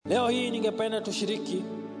Leo hii ningependa tushiriki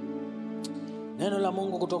neno la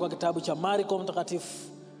Mungu kutoka kitabu cha Marko Mtakatifu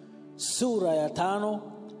sura ya 5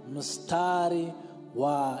 mstari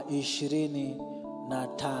wa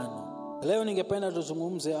 25. Leo ningependa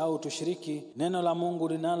tuzungumze au tushiriki neno la Mungu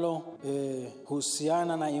linalo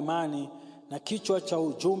husiana na imani, na kichwa cha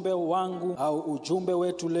ujumbe wangu au ujumbe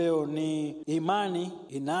wetu leo ni imani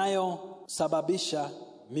inayosababisha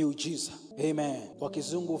miujiza. Amen. Kwa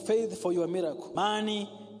kizungu, faith for your miracle. Imani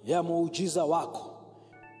ya muujiza wako.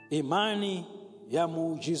 Imani ya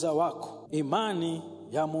muujiza wako. Imani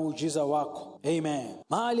ya muujiza wako. Amen.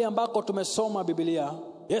 Mahali ambako tumesoma Biblia,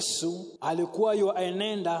 Yesu alikuwa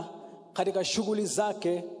yuaenenda katika shughuli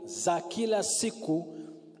zake za kila siku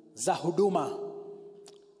za huduma,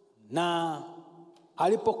 na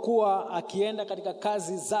alipokuwa akienda katika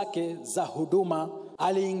kazi zake za huduma,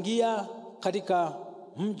 aliingia katika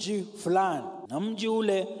mji fulani, na mji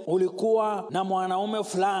ule ulikuwa na mwanaume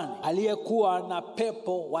fulani aliyekuwa na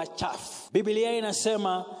pepo wachafu. Biblia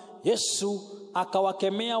inasema Yesu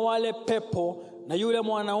akawakemea wale pepo na yule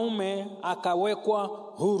mwanaume akawekwa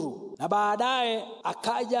huru. Na baadaye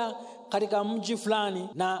akaja katika mji fulani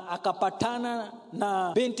na akapatana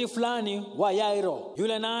na binti fulani wa Yairo.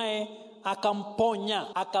 Yule naye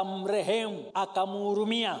akamponya, akamrehemu,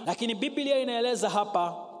 akamhurumia. Lakini Biblia inaeleza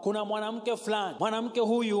hapa kuna mwanamke fulani. Mwanamke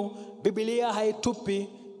huyu Biblia haitupi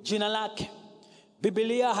jina lake.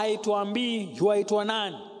 Biblia haituambii yuaitwa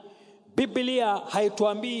nani. Biblia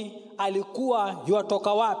haituambii alikuwa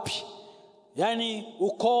yuatoka wapi, yani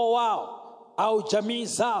ukoo wao au jamii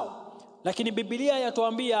zao. Lakini Biblia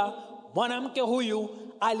yatuambia mwanamke huyu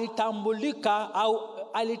alitambulika au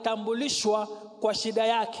alitambulishwa kwa shida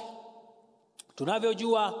yake.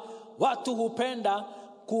 Tunavyojua watu hupenda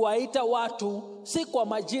kuwaita watu si kwa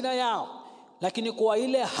majina yao, lakini kwa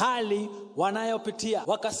ile hali wanayopitia.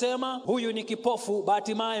 Wakasema huyu ni kipofu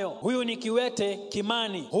Bartimayo, huyu ni kiwete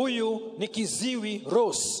Kimani, huyu ni kiziwi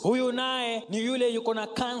Rose, huyu naye ni yule yuko na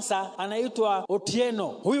kansa anaitwa Otieno,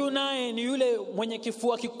 huyu naye ni yule mwenye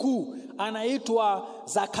kifua kikuu anaitwa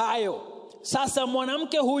Zakayo. Sasa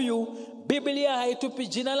mwanamke huyu Biblia haitupi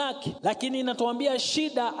jina lake, lakini inatuambia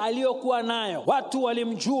shida aliyokuwa nayo. Watu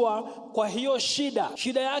walimjua kwa hiyo shida.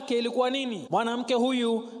 Shida yake ilikuwa nini? Mwanamke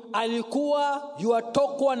huyu alikuwa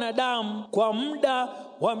yuatokwa na damu kwa muda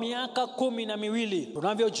wa miaka 12.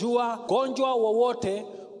 Tunavyojua gonjwa wowote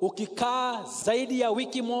ukikaa zaidi ya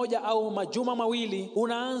wiki moja au majuma mawili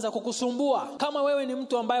unaanza kukusumbua. Kama wewe ni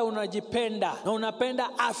mtu ambaye unajipenda na unapenda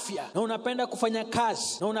afya na unapenda kufanya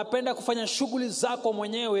kazi na unapenda kufanya shughuli zako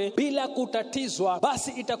mwenyewe bila kutatizwa,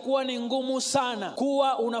 basi itakuwa ni ngumu sana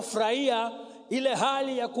kuwa unafurahia ile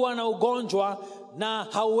hali ya kuwa na ugonjwa na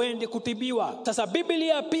hauendi kutibiwa. Sasa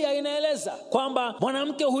Biblia pia inaeleza kwamba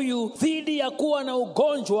mwanamke huyu dhidi ya kuwa na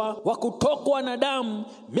ugonjwa wa kutokwa na damu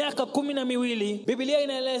miaka 12, Biblia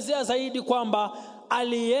inaelezea zaidi kwamba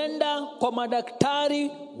alienda kwa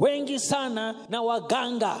madaktari wengi sana na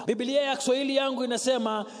waganga. Biblia ya Kiswahili yangu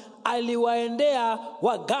inasema aliwaendea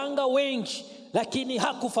waganga wengi, lakini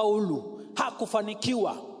hakufaulu,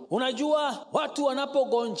 hakufanikiwa. Unajua watu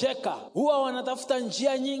wanapogonjeka huwa wanatafuta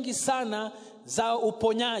njia nyingi sana za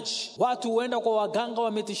uponyaji. Watu huenda kwa waganga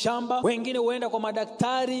wa mitishamba, wengine huenda kwa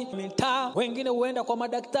madaktari mitaa, wengine huenda kwa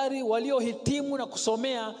madaktari waliohitimu na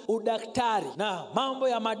kusomea udaktari na mambo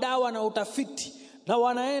ya madawa na utafiti na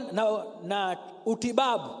wanaenda na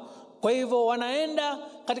utibabu. Kwa hivyo wanaenda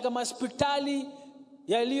katika hospitali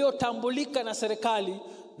yaliyotambulika na serikali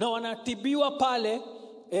na wanatibiwa pale,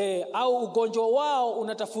 au ugonjwa wao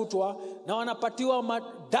unatafutwa na wanapatiwa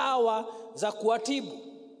madawa za kutibu.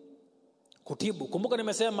 Kumbuka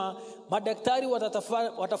nimesema madaktari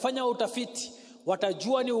watafanya utafiti,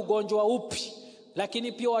 watajua ni ugonjwa upi,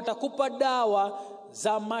 lakini pia watakupa dawa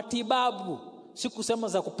za matibabu, si kusema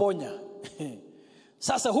za kuponya.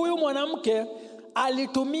 Sasa huyu mwanamke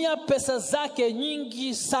alitumia pesa zake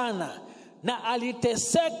nyingi sana na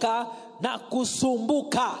aliteseka na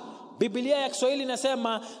kusumbuka. Biblia ya Kiswahili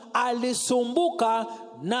inasema alisumbuka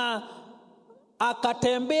na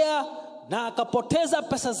akatembea na akapoteza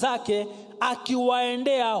pesa zake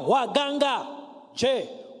akiwaendea waganga. Je,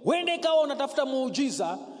 wende kawa unatafuta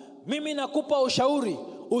muujiza? Mimi nakupa ushauri,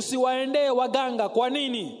 usiwaendee waganga. Kwa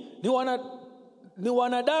nini? Ni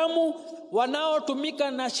wanadamu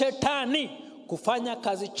wanaotumika na shetani kufanya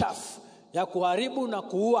kazi chafu ya kuharibu na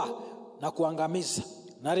kuua na kuangamiza.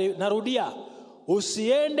 Narudia,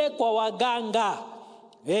 usiende kwa waganga.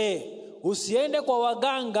 Usiende kwa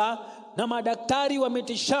waganga na madaktari wa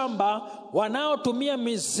mitishamba wanaotumia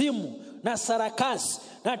mizimu na sarakasi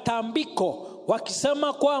na tambiko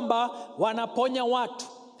wakisema kwamba wanaponya watu.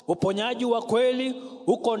 Uponyaji wa kweli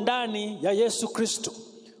uko ndani ya Yesu Kristo.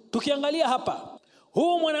 Tukiangalia hapa,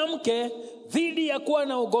 huu mwanamke dhidi ya kuwa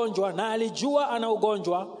na ugonjwa, na alijua ana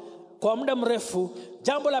ugonjwa kwa muda mrefu.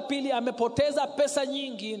 Jambo la pili, amepoteza pesa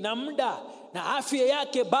nyingi na muda, na afya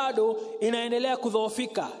yake bado inaendelea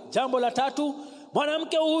kudhoofika. Jambo la tatu,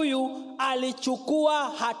 mwanamke huyu alichukua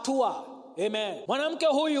hatua. Amen. Mwanamke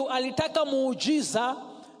huyu alitaka muujiza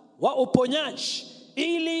wa uponyaji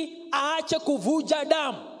ili aache kuvuja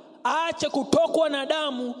damu, aache kutokwa na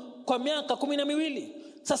damu kwa miaka 12.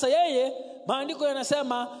 Sasa yeye, maandiko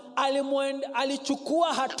yanasema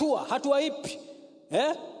alichukua hatua. Hatua ipi?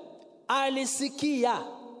 Alisikia.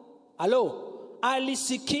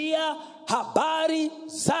 Alisikia habari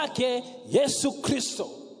zake Yesu Kristo.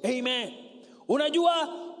 Amen. Unajua,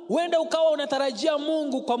 uende ukawa unatarajia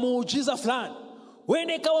Mungu kwa muujiza fulani.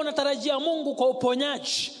 Uende ukawa unatarajia Mungu kwa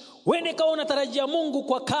uponyaji. Uende ukawa unatarajia Mungu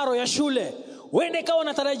kwa karo ya shule. Uende ukawa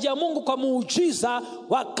unatarajia Mungu kwa muujiza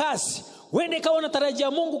wa kazi. Uende ukawa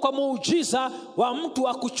unatarajia Mungu kwa muujiza wa mtu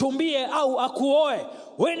akuchumbie au akuoe.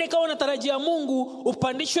 Uende ukawa unatarajia Mungu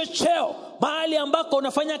upandishwe cheo mahali ambako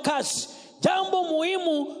unafanya kazi. Jambo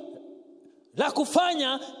muhimu la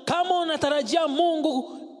kufanya kama unatarajia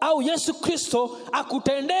Mungu au Yesu Kristo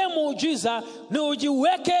akutendee muujiza, ni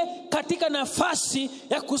ujiweke katika nafasi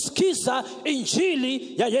ya kusikiza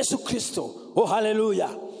injili ya Yesu Kristo. Oh, haleluya.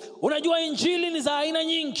 Unajua injili ni za aina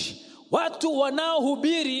nyingi. Watu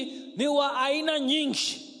wanaohubiri ni wa aina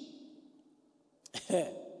nyingi.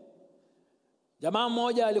 Jamaa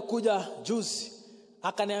mmoja alikuja juzi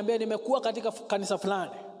akaniambia, nimekuwa katika kanisa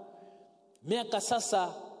fulani miaka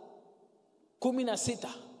sasa 16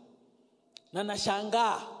 na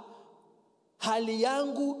nashangaa hali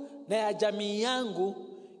yangu na ya jamii yangu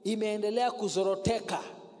imeendelea kuzoroteka.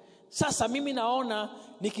 Sasa mimi naona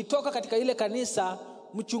nikitoka katika ile kanisa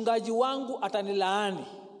mchungaji wangu atanilaani,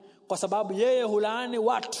 kwa sababu yeye hulaani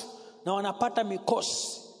watu na wanapata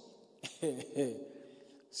mikosi.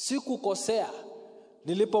 Sikukosea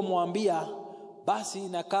nilipomwambia basi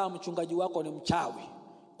inakaa mchungaji wako ni mchawi,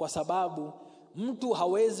 kwa sababu mtu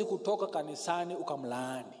hawezi kutoka kanisani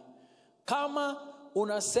ukamlaani. Kama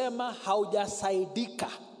unasema haujasaidika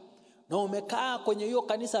na umekaa kwenye hiyo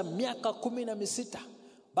kanisa miaka 16,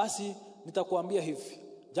 basi nitakuambia hivi.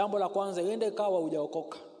 Jambo la kwanza, iende kawa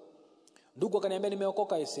hujaokoka. Ndugu akaniambia,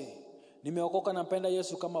 nimeokoka ese. Nimeokoka, nampenda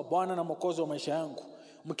Yesu kama Bwana na Mwokozi wa maisha yangu.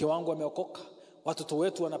 Mke wangu ameokoka. Watoto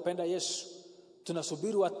wetu wanapenda Yesu.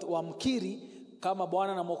 Tunasubiri wamkiri kama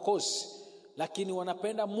Bwana na Mwokozi, lakini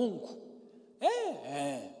wanapenda Mungu.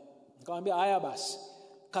 Nikamwambia haya basi.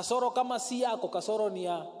 Kasoro kama si yako, kasoro ni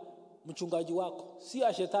ya mchungaji wako. Si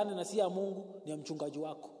ya shetani na si ya Mungu, ni ya mchungaji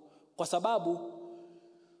wako. Kwa sababu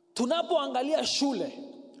tunapoangalia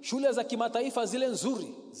shule za kimataifa zile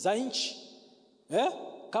nzuri za nchi,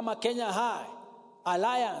 kama Kenya High,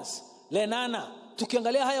 Alliance, Lenana,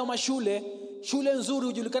 tukiangalia haya mashule, shule nzuri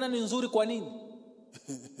hujulikana ni nzuri kwa nini?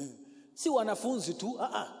 Si wanafunzi tu,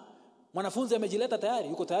 mwanafunzi amejileta tayari,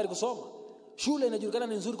 yuko tayari kusoma. Shule inajulikana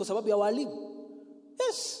ni nzuri kwa sababu ya walimu.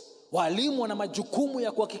 Yes, walimu wana majukumu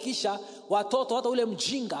ya kuhakikisha watoto, hata ule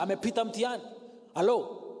mjinga amepita mtihani.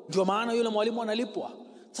 Ndio maana yule mwalimu analipwa.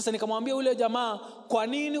 Sasa nikamwambia yule jamaa, kwa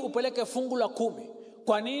nini upeleke fungu la 10?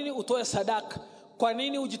 Kwa nini utoe sadaka? Kwa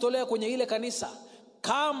nini ujitolee kwenye ile kanisa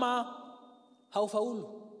kama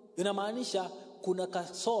haufaulu? Inamaanisha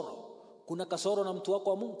kuna kasoro na mtu wako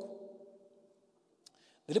wa Mungu.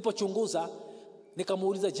 Nilipochunguza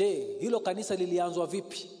nikamuuliza, je, hilo kanisa lilianzwa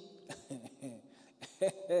vipi?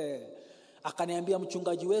 Akaniambia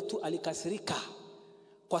mchungaji wetu alikasirika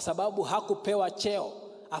kwa sababu hakupewa cheo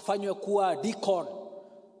afanywe kuwa deacon.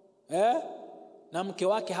 Na mke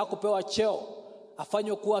wake hakupewa cheo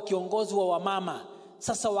afanywe kuwa kiongozi wa wamama.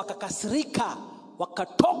 Sasa wakakasirika,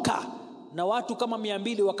 wakatoka na watu kama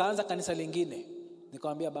 200 wakaanza kanisa lingine.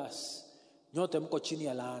 Nikamwambia basi, nyote mko chini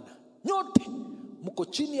ya laana. Nyote mko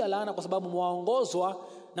chini ya laana kwa sababu mwaongozwa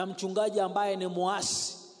na mchungaji ambaye ni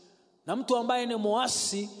muasi. Na mtu ambaye ni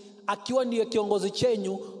muasi akiwa ndiye kiongozi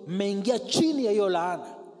chenyu, mmeingia chini ya hiyo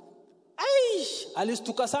laana.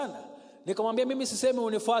 Alistuka sana. Nikamwambia mimi sisemi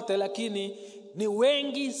unifuate, lakini ni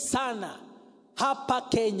wengi sana hapa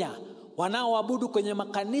Kenya wanaoabudu kwenye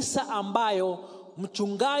makanisa ambayo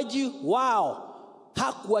mchungaji wao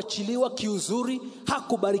hakuachiliwa kiuzuri,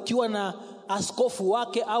 hakubarikiwa na askofu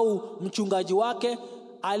wake au mchungaji wake.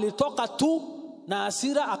 Alitoka tu na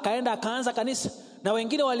hasira akaenda akaanza kanisa, na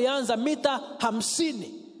wengine walianza mita 50.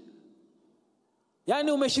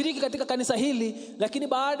 Yaani umeshiriki katika kanisa hili, lakini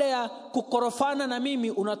baada ya kukorofana na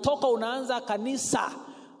mimi unatoka unaanza kanisa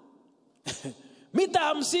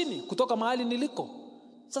mita 50 kutoka mahali niliko.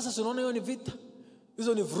 Sasa unaona hiyo ni vita,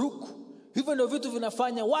 hizo ni vurugu, Hivyo ndio vitu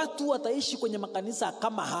vinafanya watu wataishi kwenye makanisa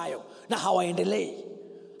kama hayo na hawaendelei.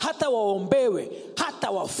 Hata waombewe,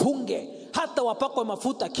 hata wafunge, hata wapakwe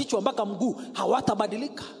mafuta kichwa mpaka mguu,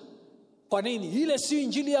 hawatabadilika. Kwa nini? Ile si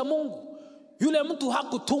injili ya Mungu. Yule mtu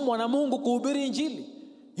hakutumwa na Mungu kuhubiri injili.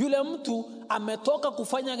 Yule mtu ametoka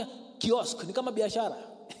kufanya kiosk, ni kama biashara.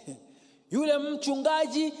 Yule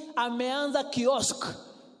mchungaji ameanza kiosk.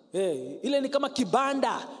 Ile ni kama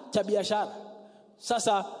kibanda cha biashara.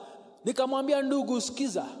 Sasa nikamwambia, ndugu,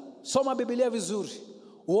 sikiza, soma Biblia vizuri,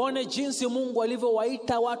 uone jinsi Mungu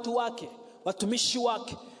alivyowaita watu wake, watumishi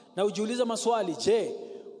wake, na ujiulize maswali. Je,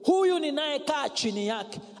 huyu ninayekaa chini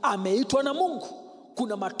yake ameitwa na Mungu?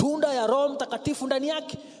 Kuna matunda ya Roho Mtakatifu ndani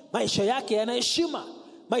yake? Maisha yake yana heshima?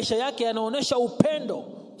 Maisha yake yanaonesha upendo?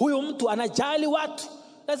 Huyu mtu anajali watu?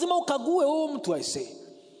 Lazima ukague huyu mtu aisee.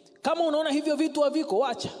 Kama unaona hivyo vitu haviko,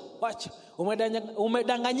 wacha.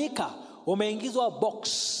 Umedanganyika, umeingizwa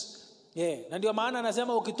box. Na ndio maana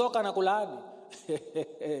anasema ukitoka na kulaani.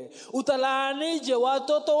 Utalaanije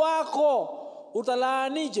watoto wako?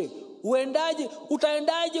 Utalaanije?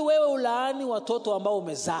 Utaendaje wewe ulaani watoto ambao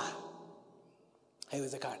umezaa?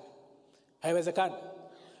 Haiwezekani.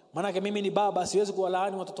 Maana mimi ni baba, siwezi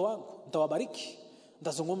kuwalaani watoto wangu. Nitawabariki,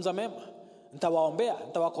 nitazungumza mema, nitawaombea,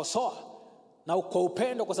 nitawakosoa na kwa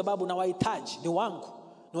upendo, kwa sababu na wahitaji, ni wangu,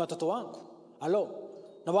 ni watoto wangu.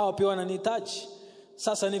 Na wao pia wananihitaji.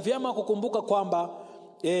 Sasa ni vyema kukumbuka kwamba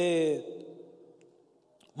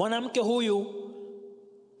mwanamke huyu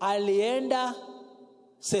alienda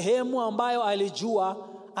sehemu ambayo alijua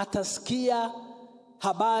atasikia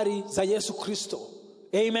habari za Yesu Kristo.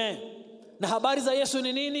 Amen. Na habari za Yesu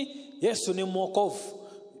ni nini? Yesu ni mwokovu.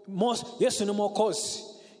 Yesu ni mwokozi.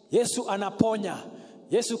 Yesu anaponya.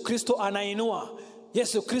 Yesu Kristo anainua.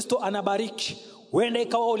 Yesu Kristo anabariki. Huenda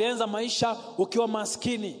ikawa ulianza maisha ukiwa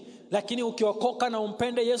maskini, lakini ukiokoka na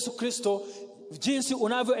umpende Yesu Kristo, jinsi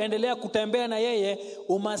unavyoendelea kutembea na yeye,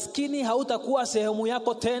 umaskini hautakuwa sehemu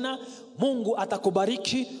yako tena. Mungu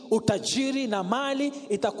atakubariki, utajiri na mali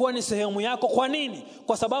itakuwa ni sehemu yako. Kwa nini?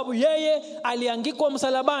 Kwa sababu yeye aliangikwa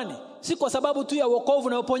msalabani, si kwa sababu tu ya wokovu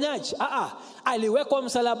na uponyaji. Aliwekwa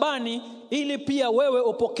msalabani ili pia wewe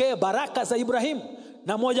upokee baraka za Ibrahimu.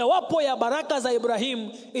 Na mojawapo ya baraka za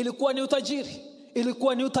Ibrahimu ilikuwa ni utajiri.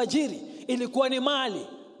 Ilikuwa ni mali.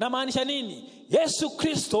 Na maanisha nini? Yesu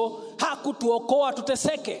Kristo hakutuokoa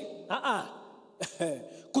tuteseke.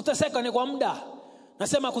 Kuteseka ni kwa muda.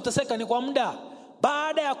 Nasema kuteseka ni kwa muda.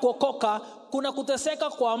 Baada ya kuokoka kuna kuteseka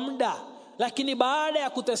kwa muda, lakini baada ya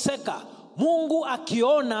kuteseka, Mungu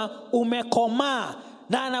akiona umekomaa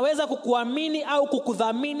na anaweza kukuamini au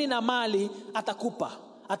kukudhamini na mali,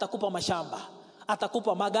 atakupa mashamba,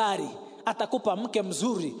 atakupa magari, atakupa mke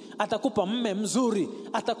mzuri, atakupa mme mzuri,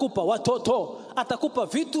 atakupa watoto, atakupa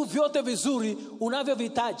vitu vyote vizuri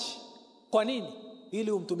unavyovihitaji. Kwa nini?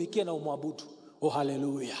 Ili umtumikie na umwabudu.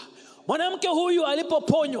 Haleluya. Mwanamke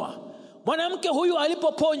huyu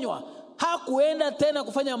alipoponywa hakuenda tena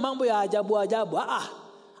kufanya mambo ya ajabu.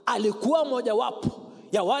 Alikuwa mojawapo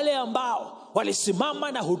ya wale ambao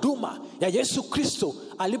walisimama na huduma ya Yesu Kristo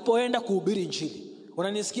alipoenda kuhubiri injili.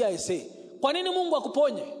 Unanisikia ese? Kwa nini Mungu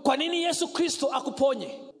akuponye? Kwa nini Yesu Kristo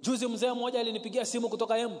akuponye? Juzi mzee mmoja alinipigia simu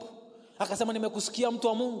kutoka Embu. Akasema, nimekusikia mtu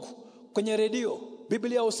wa Mungu kwenye redio,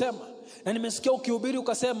 Biblia husema, na nimesikia ukihubiri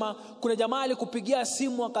ukasema kuna jamaa alikupigia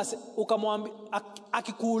simu ukamwambia,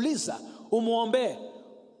 akikuuliza umuombe.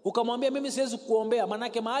 Ukamwambia, mimi siwezi kuombea,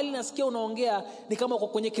 manake mahali nasikia unaongea ni kama uko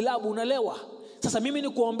kwenye kilabu unalewa. Sasa mimi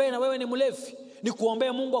nikuombee na wewe ni mlevi?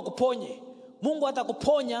 Nikuombee Mungu akuponye? Mungu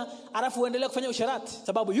atakuponya alafu uendelee kufanya usharati?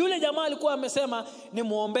 Sababu yule jamaa alikuwa amesema ni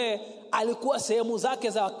muombe, alikuwa sehemu zake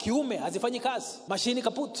za kiume hazifanyi kazi, mashini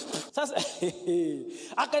kaput. Sasa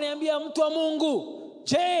akaniambia, mtu wa Mungu,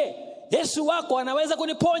 je, Yesu wako anaweza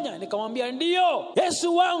kuniponya? Nikamwambia, ndio,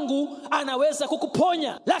 Yesu wangu anaweza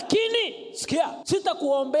kukuponya. Lakini sikia,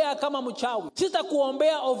 sitakuombea kama mchawi,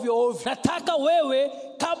 sitakuombea ovyo ovyo. Nataka wewe,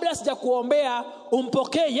 kabla sijakuombea,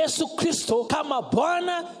 umpokee Yesu Kristo kama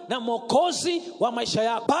Bwana na Mwokozi wa maisha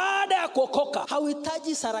yako. Baada ya kuokoka,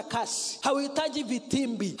 hauhitaji sarakasi, hauhitaji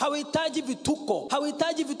vitimbi, hauhitaji vituko,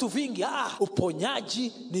 hauhitaji vitu vingi.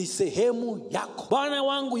 Uponyaji ni sehemu yako. Bwana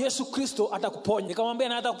wangu Yesu Kristo atakuponya. Nikamwambia,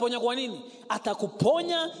 na atakuponya kwa nini?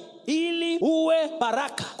 Atakuponya ili uwe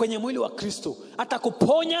baraka kwenye mwili wa Kristo.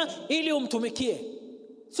 Atakuponya ili umtumikie.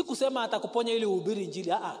 Sikusema atakuponya ili uhubiri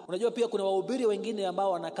injili. Unajua pia kuna wahubiri wengine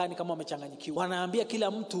ambao wanakaa ni kama wamechanganyikiwa. Wanaambia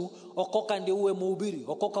kila mtu okoka ndio uwe mhubiri.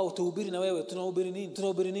 Okoka utuhubiri na wewe. Tunahubiri nini?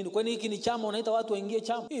 Tunahubiri nini? Kwani hiki ni chama unaita watu waingie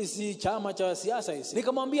chama? Hii si chama cha siasa hizi.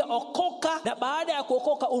 Nikamwambia okoka, na baada ya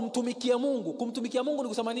kuokoka umtumikie Mungu. Kumtumikia Mungu ni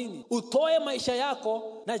kusema nini? Utoe maisha yako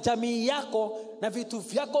na jamii yako na vitu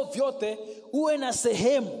vyako vyote, uwe na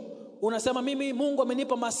sehemu. Unasema mimi Mungu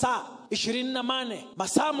amenipa masaa 24,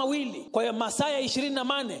 masaa mawili. Kwa hiyo masaa ya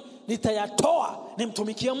 24 nitayatoa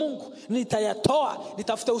nimtumikie Mungu. Nitayatoa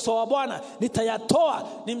nitafute uso wa Bwana. Nitayatoa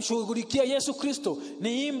nimshughulikie Yesu Kristo.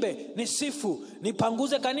 Niimbe, nisifu,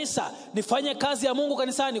 nipanguze kanisa, nifanye kazi ya Mungu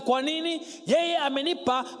kanisani. Kwa nini? Yeye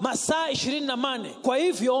amenipa masaa 24. Kwa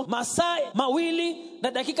hivyo masaa mawili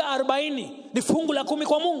na dakika 40 ni fungu la 10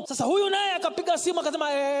 kwa Mungu. Sasa huyu naye akapiga simu akasema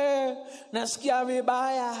nasikia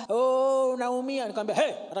vibaya. Naumia.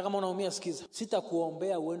 Nikamwambia hata kama unaumia sikiza.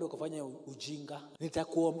 Sitakuombea uende ukafanya ujinga.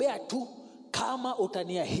 Nitakuombea tu kama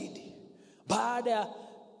utaniahidi baada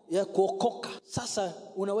ya kuokoka sasa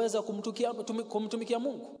unaweza kumtumikia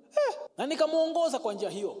Mungu. Na nikamuongoza kwa njia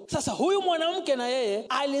hiyo. Sasa huyu mwanamke na yeye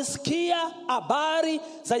alisikia habari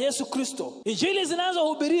za Yesu Kristo. Injili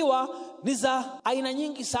zinazohubiriwa ni za aina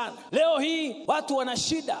nyingi sana. Leo hii watu wana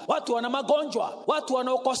shida, watu wana magonjwa, watu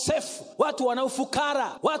wana ukosefu, watu wana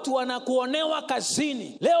ufukara, watu wana kuonewa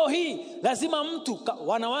kazini. Leo hii lazima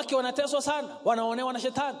wanawake wanateswa sana, wanaonewa na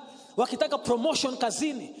shetani. Wakitaka promotion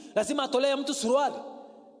kazini lazima atolee mtu suruali.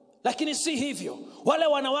 Lakini si hivyo. Wale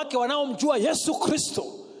wanawake wanaomjua Yesu Kristo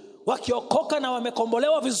wakiokoka na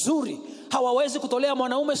wamekombolewa vizuri, hawawezi kutolea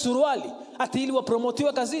mwanaume suruali ati ili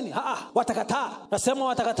wapromotiwe kazini. Watakataa. Nasema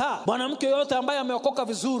watakataa. Mwanamke yote ambaye ameokoka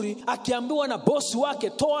vizuri akiambiwa na bosi wake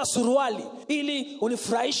toa suruali ili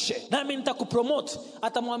unifurahishe nami nitakupromote,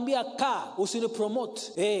 atamwambia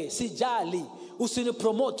usinipromote. Sijali,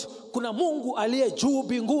 usinipromote. Kuna Mungu aliye juu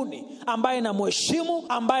mbinguni ambaye namheshimu,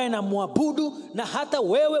 ambaye namwabudu, na hata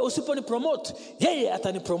wewe usiponipromote yeye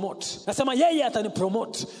atanipromote. Nasema yeye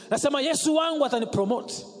atanipromote. Nasema Yesu wangu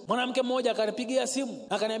atanipromote. Mwanamke mmoja akanipigia simu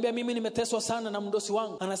akaniambia mimi nimeteswa sana na mdosi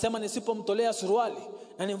wangu. Anasema nisipomtolea suruali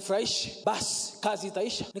na nimfurahishe basi kazi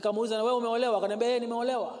itaisha. Nikamuuliza na wewe umeolewa? Akaniambia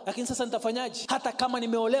nimeolewa. Lakini sasa nitafanyaje? Hata kama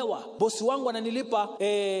nimeolewa bosi wangu ananilipa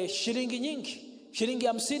shilingi nyingi. Shilingi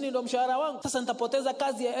 50 ndio mshahara wangu. Sasa nitapoteza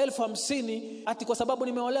kazi ya 50,000 ati kwa sababu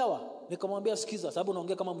nimeolewa. Nikamwambia sikiza, sababu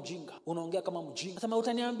unaongea kama mjinga. Unaongea kama mjinga. Sasa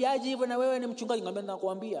utaniambiaje hivyo na wewe ni mchungaji? Nikamwambia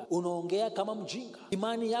nakwambia unaongea kama mjinga.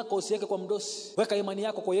 Imani yako usiweke kwa mdosi. Weka imani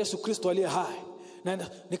yako kwa Yesu Kristo aliye hai. Na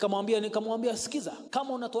nikamwambia sikiza,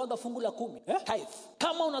 kama unatoaga fungu la 10, tithe.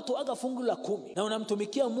 Kama unatoaga fungu la 10 na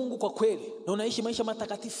unamtumikia Mungu kwa kweli na unaishi maisha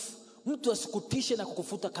matakatifu, mtu asikutishe na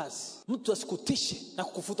kukufuta kazi. Mtu asikutishe na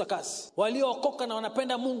kukufuta kazi. Waliookoka na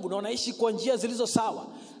wanapenda Mungu na wanaishi kwa njia zilizo sawa,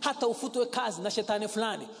 hata ufutwe kazi na shetani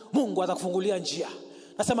fulani, Mungu atakufungulia njia.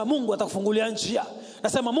 Nasema Mungu atakufungulia njia.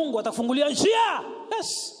 Nasema Mungu atakufungulia njia.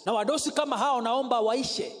 Yes. Na wadosi kama hao naomba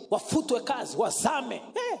waishe, wafutwe kazi, wasame.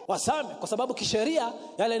 Wasame kwa sababu kisheria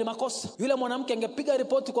yale ni makosa. Yule mwanamke angepiga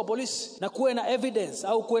ripoti kwa polisi na kuwe na evidence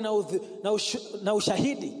au kuwe na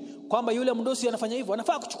ushahidi kwamba yule mdosi anafanya hivyo,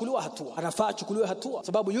 anafaa kuchukuliwa hatua. Anafaa kuchukuliwa hatua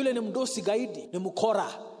sababu yule ni mdosi gaidi, ni mkora,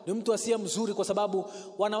 ni mtu asiye mzuri, kwa sababu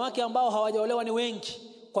wanawake ambao hawajaolewa ni wengi.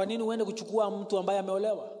 Kwa nini uende kuchukua mtu ambaye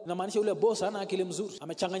ameolewa? Inamaanisha yule boss hana akili mzuri,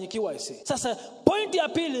 amechanganyikiwa ese. Sasa pointi ya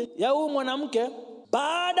pili ya huyu mwanamke,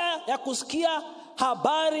 baada ya kusikia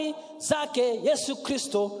habari zake Yesu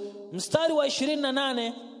Kristo, mstari wa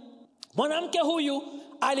 28, mwanamke huyu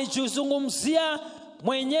alijizungumzia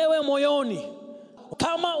mwenyewe moyoni.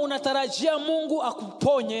 Kama unatarajia Mungu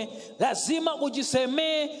akuponye, lazima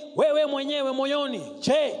ujisemee wewe mwenyewe moyoni.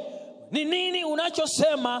 Je, ni nini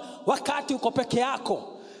unachosema wakati uko peke yako?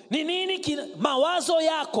 Ni nini mawazo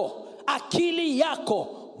yako, akili yako,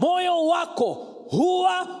 moyo wako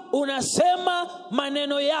huwa unasema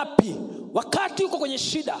maneno yapi wakati uko kwenye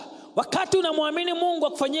shida? Wakati unamwamini Mungu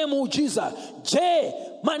akufanyie muujiza, je,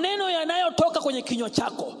 maneno yanayotoka kwenye kinywa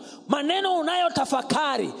chako, maneno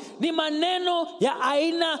unayotafakari ni maneno ya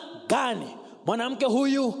aina gani? Mwanamke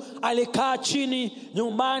huyu alikaa chini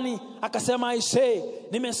nyumbani akasema,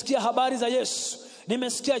 nimesikia habari za Yesu.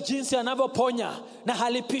 Nimesikia jinsi anavyoponya na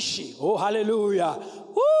halipishi. Haleluya.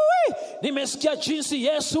 Nimesikia jinsi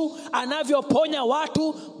Yesu anavyoponya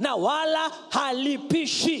watu na wala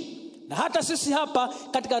halipishi. Na hata sisi hapa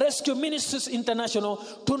katika Rescue Ministries International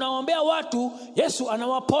tunaombea watu, Yesu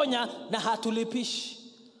anawaponya na hatulipishi.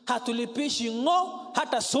 Hatulipishi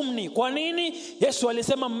hata sumni. Kwa nini? Yesu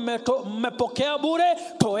alisema mmepokea bure,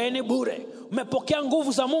 toeni bure. Mmepokea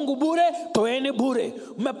nguvu za Mungu bure, toeni bure.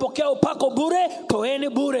 Mmepokea upako bure, toeni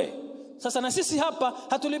bure. Sasa na sisi hapa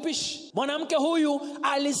hatulipishi. Mwanamke huyu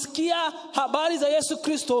alisikia habari za Yesu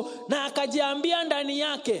Kristo na akajiambia ndani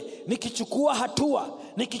yake, nikichukua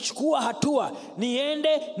hatua,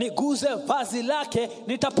 niende niguze vazi lake,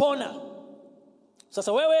 nitapona.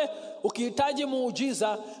 Sasa wewe ukihitaji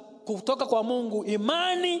muujiza kutoka kwa Mungu,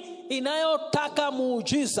 imani inayotaka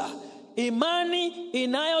muujiza, imani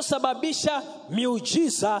inayosababisha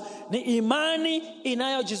miujiza ni imani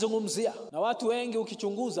inayojizungumzia. Na watu wengi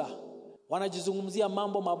ukichunguza wanajizungumzia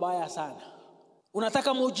mambo mabaya sana.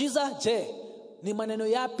 Unataka muujiza? Je, ni maneno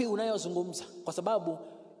yapi unayozungumza? Kwa sababu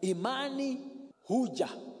imani huja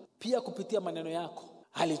pia kupitia maneno yako.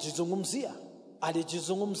 Alijizungumzia.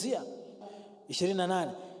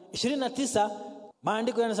 29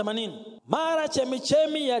 maandiko yanasema nini? Mara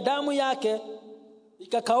chemichemi ya damu yake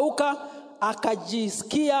ikakauka,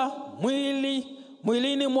 akajisikia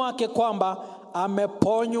mwilini mwake kwamba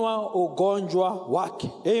ameponywa ugonjwa wake.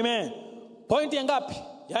 Amen. Pointi ya ngapi?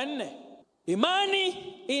 Ya 4. Imani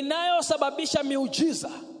inayosababisha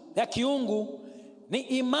miujiza ya kiungu ni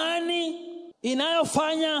imani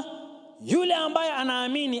inayofanya yule ambaye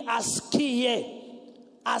anaamini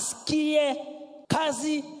asikie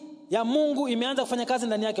kazi ya Mungu imeanza kufanya kazi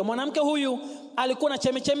ndani yake. Mwanamke huyu alikuwa na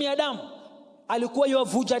chemichemi ya damu, alikuwa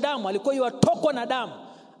yuvuja damu, alikuwa yutokwa na damu.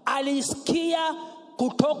 Alisikia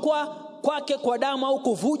kutokwa kwake kwa damu au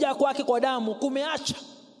kuvuja kwake kwa damu kumeacha.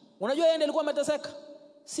 Unajua yeye alikuwa ameteseka.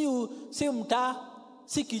 Si mtaa,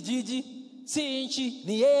 si kijiji, si nchi,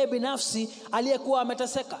 ni yeye binafsi aliyekuwa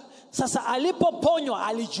ameteseka. Sasa alipoponywa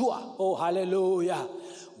alijua. Oh haleluya.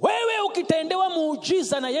 Wewe ukitendewa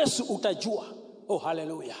muujiza na Yesu utajua. Oh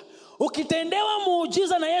haleluya. Ukitendewa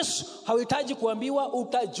muujiza na Yesu hauhitaji kuambiwa,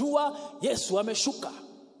 utajua Yesu ameshuka.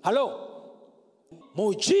 Halo.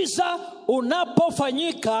 Muujiza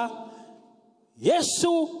unapofanyika,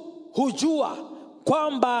 Yesu hujua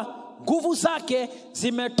kwamba nguvu zake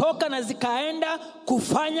zimetoka na zikaenda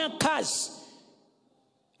kufanya kazi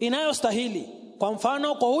inayostahili. Kwa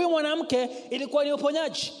mfano, kwa huyu mwanamke ilikuwa ni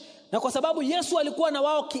uponyaji. Na kwa sababu Yesu alikuwa na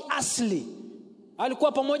wao kiasili,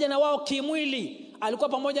 alikuwa pamoja na wao kimwili, alikuwa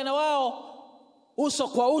pamoja na wao uso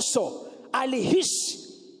kwa uso, alihisi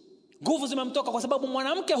nguvu zimemtoka kwa sababu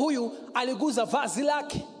mwanamke huyu aliguza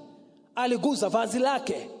vazi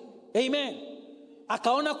lake. Amen.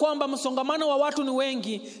 Akaona kwamba msongamano wa watu ni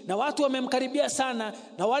wengi na watu wamemkaribia sana,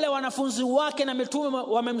 na wale wanafunzi wake na mitume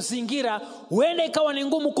wamemzingira, huenda ikawa ni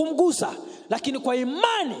ngumu kumgusa. Lakini kwa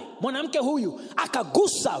imani mwanamke huyu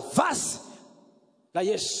akagusa vazi la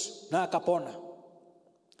Yesu na akapona.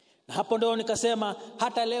 Na hapo ndio nikasema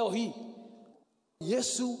hata leo hii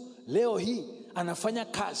Yesu leo hii anafanya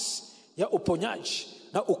kazi ya uponyaji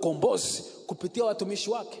na ukombozi kupitia watumishi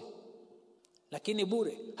wake. Lakini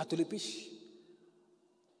bure,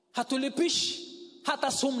 hatulipishi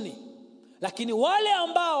hata sumni. Lakini wale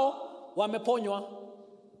ambao wameponywa,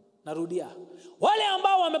 narudia, wale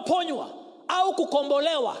ambao wameponywa au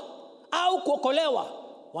kukombolewa au kuokolewa,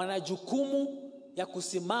 wana jukumu ya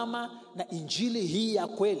kusimama na injili hii ya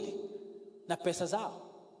kweli na pesa zao.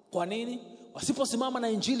 Kwa nini? Wasiposimama na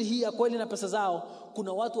injili hii ya kweli na pesa zao,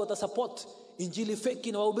 kuna watu watasupport injili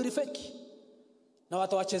feki na wahubiri feki, na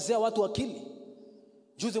watawachezea watu akili.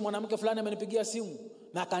 Juzi mwanamke fulani amenipigia simu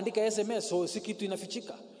na akaandika SMS, so si kitu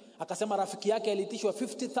inafichika. Akasema rafiki yake alitishwa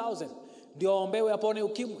 50,000 ndio aombewe apone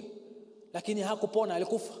ukimwi, lakini hakupona,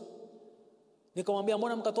 alikufa. Nikamwambia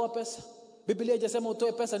mbona mkatoa pesa? Biblia haijasema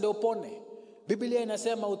utoe pesa ndio upone. Biblia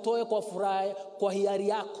inasema utoe kwa furaha, kwa hiari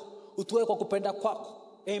yako, utoe kwa kupenda kwako.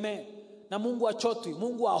 Amen. Na Mungu achotwi,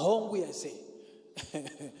 Mungu ahongwi ese.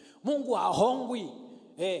 Mungu ahongwi.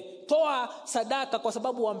 Toa sadaka kwa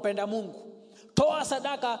sababu wampenda Mungu. Toa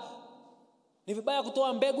sadaka. Ni vibaya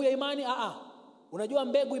kutoa mbegu ya imani? Unajua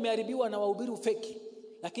mbegu imeharibiwa na wahubiri feki,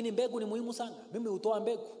 lakini mbegu ni muhimu sana. Mimi hutoa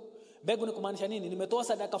mbegu. Mbegu ni kumaanisha nini? Nimetoa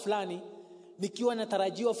sadaka fulani nikiwa na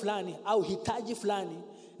tarajio fulani au hitaji fulani,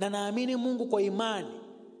 na naamini Mungu kwa imani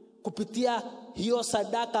kupitia hiyo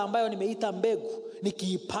sadaka ambayo nimeita mbegu,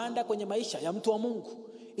 nikiipanda kwenye maisha ya mtu wa Mungu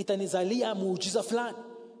itanizalia muujiza fulani.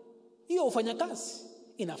 Hiyo hufanya kazi,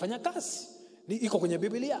 inafanya kazi. Iko kwenye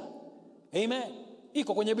Biblia. Amen.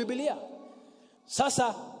 Iko kwenye Biblia.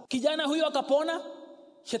 Sasa kijana huyo akapona,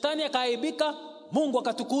 shetani akaaibika, Mungu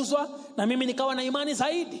akatukuzwa, na mimi nikawa na imani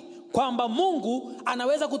zaidi kwamba Mungu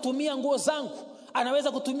anaweza kutumia nguo zangu,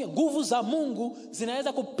 anaweza kutumia nguvu za Mungu,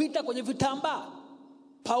 zinaweza kupita kwenye vitambaa.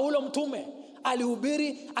 Paulo mtume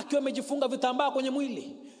alihubiri akiwa amejifunga vitambaa kwenye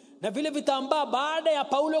mwili, na vile vitambaa baada ya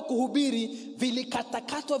Paulo kuhubiri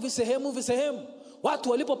vilikatakatwa visehemu. Watu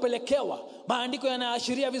walipopelekewa, maandiko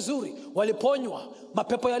yanaashiria vizuri, waliponywa,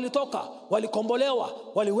 mapepo yalitoka, walikombolewa,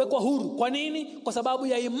 waliwekwa huru. Kwa nini? Kwa sababu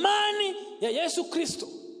ya imani ya Yesu Kristo.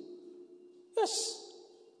 Yes.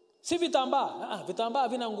 Si vitambaa. Vitambaa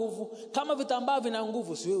vina nguvu. Kama vitambaa vina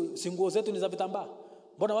nguvu, si nguo zetu ni za vitambaa.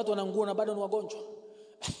 Mbona watu wana nguo na bado ni wagonjwa?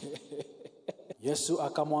 Yesu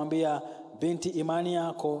akamwambia, binti, imani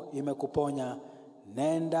yako imekuponya.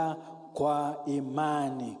 Nenda kwa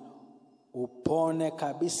imani upone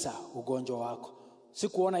kabisa ugonjwa wako.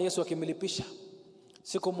 Sikuona Yesu akimlipisha.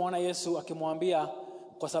 Sikumuona Yesu akimwambia,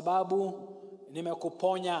 kwa sababu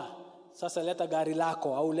nimekuponya, sasa leta gari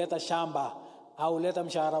lako, au leta shamba, au leta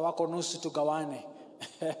mshahara wako nusu tugawane.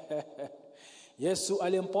 Yesu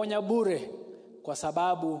alimponya bure, kwa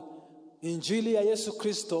sababu injili ya Yesu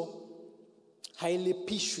Kristo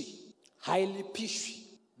hailipishwi.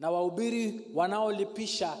 Na wahubiri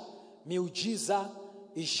wanaolipisha miujiza,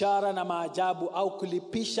 ishara na maajabu, au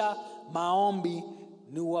kulipisha maombi,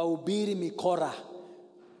 ni wahubiri mikora.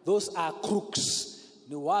 Those are crooks.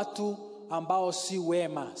 Ni watu ambao si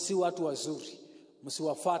wema, si watu wazuri.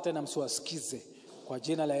 Msiwafuate na msiwasikize kwa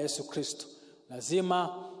jina la Yesu Kristo.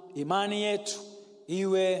 Lazima imani yetu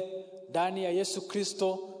iwe ndani ya Yesu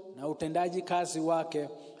Kristo na utendaji kazi wake.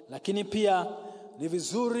 Lakini pia ni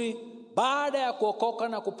vizuri baada ya kuokoka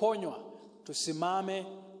na kuponywa, tusimame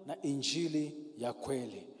na injili ya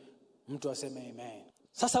kweli. Mtu aseme amen.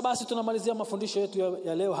 Sasa basi tunamalizia mafundisho yetu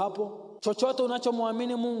ya leo hapo. Chochote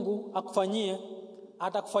unachomwamini Mungu akufanyie,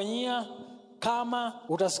 atakufanyia kama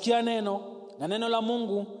utasikia neno, na neno la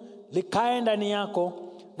Mungu likae ndani yako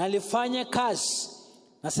na lifanye kazi.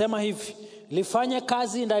 Nasema hivi, lifanye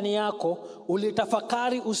kazi ndani yako,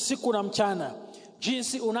 ulitafakari usiku na mchana.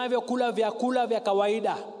 Jinsi unavyokula vyakula vya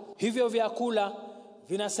kawaida, hivyo vyakula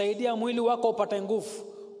vinasaidia mwili wako upate nguvu.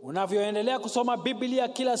 Unavyoendelea kusoma Biblia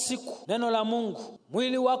kila siku, neno la Mungu,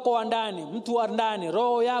 mwili wako wa ndani, mtu wa ndani,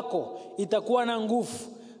 roho yako itakuwa na nguvu,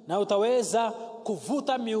 na utaweza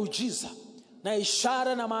kuvuta miujiza na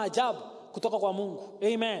ishara na maajabu kutoka kwa Mungu.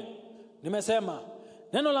 Amen. Nimesema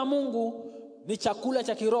neno la Mungu ni chakula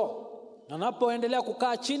cha kiroho. Na unapoendelea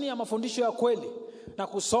kukaa chini ya mafundisho ya kweli na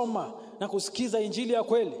kusoma na kusikiza injili ya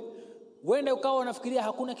kweli, uende ukawa unafikiria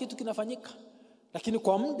hakuna kitu kinafanyika, lakini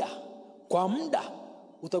kwa muda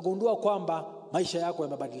utagundua kwamba maisha yako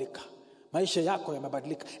yamebadilika. Maisha yako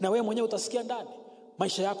yamebadilika, na wewe mwenyewe utasikia ndani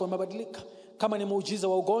maisha yako yamebadilika. Kama ni muujiza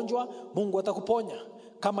wa ugonjwa, Mungu atakuponya.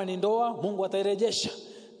 Kama ni ndoa, Mungu atairejesha.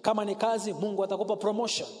 Kama ni kazi, Mungu atakupa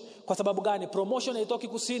promotion. Kwa sababu gani? Promotion haitoki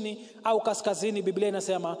kusini au kaskazini. Biblia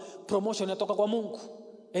inasema promotion inatoka kwa Mungu.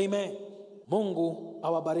 Amen. Mungu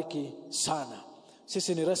awabariki sana.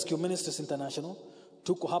 Sisi ni Rescue Ministries International.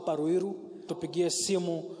 Tuko hapa Ruiru. Tupigie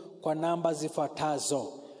simu kwa namba zifuatazo: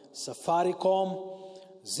 Safaricom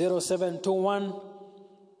 0721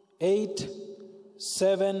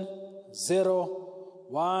 870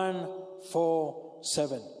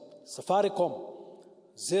 Safaricom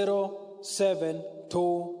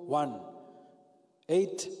 0721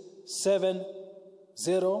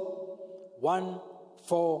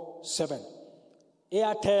 870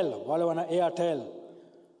 Airtel, wale wana Airtel,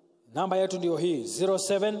 namba yetu ndio hii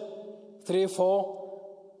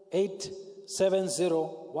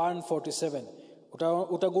 0734870147.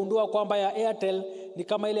 Utagundua kwamba ya Airtel ni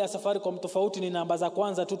kama ile ya Safaricom, tofauti ni namba za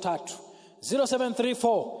kwanza tu 3.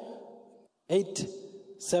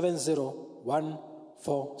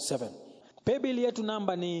 0734870147. Paybill yetu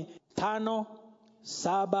namba ni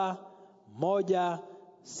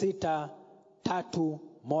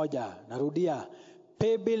 57161. Narudia,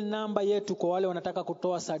 paybill namba yetu kwa wale wanataka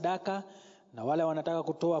kutoa sadaka na wale wanataka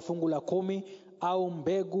kutoa fungu la 10 au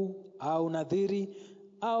mbegu au nadhiri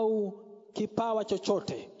au kipawa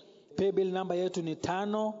chochote. Paybill namba yetu ni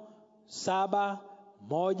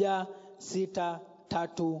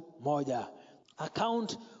 57161.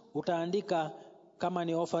 Account utaandika kama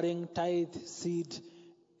ni offering, tithe, seed,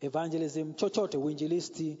 evangelism, chochote,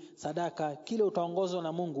 uinjilisti, sadaka, kile utaongozwa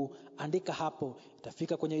na Mungu, andika hapo,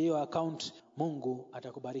 itafika kwenye hiyo account. Mungu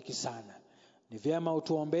atakubariki sana. Ni vyema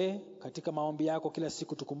utuombee katika maombi yako kila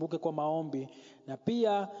siku. Tukumbuke kwa maombi, na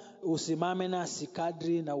pia usimame nasi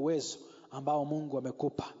kadri na uwezo ambao Mungu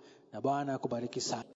amekupa, na Bwana akubariki sana.